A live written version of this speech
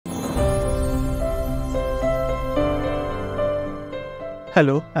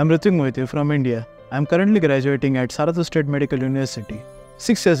Hello, I'm Rutvik from India. I'm currently graduating at SARATOV State Medical University.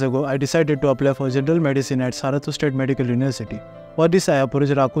 6 years ago, I decided to apply for general medicine at SARATOV State Medical University. For this, I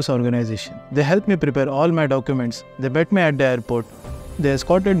approached RACUS organization. They helped me prepare all my documents. They met me at the airport. They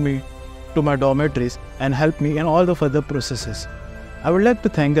escorted me to my dormitories and helped me in all the further processes. I would like to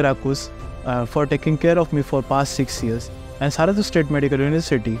thank RACUS for taking care of me for past 6 years and SARATOV State Medical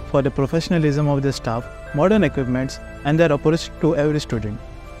University for the professionalism of the staff, modern equipments, and their approach to every student.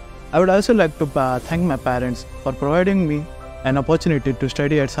 I would also like to thank my parents for providing me an opportunity to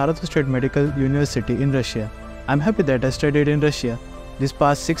study at SARATOV State Medical University in Russia. I'm happy that I studied in Russia these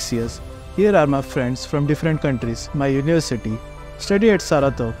past 6 years. Here are my friends from different countries, my university. Study at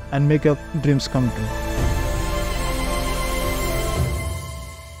SARATOV and make your dreams come true.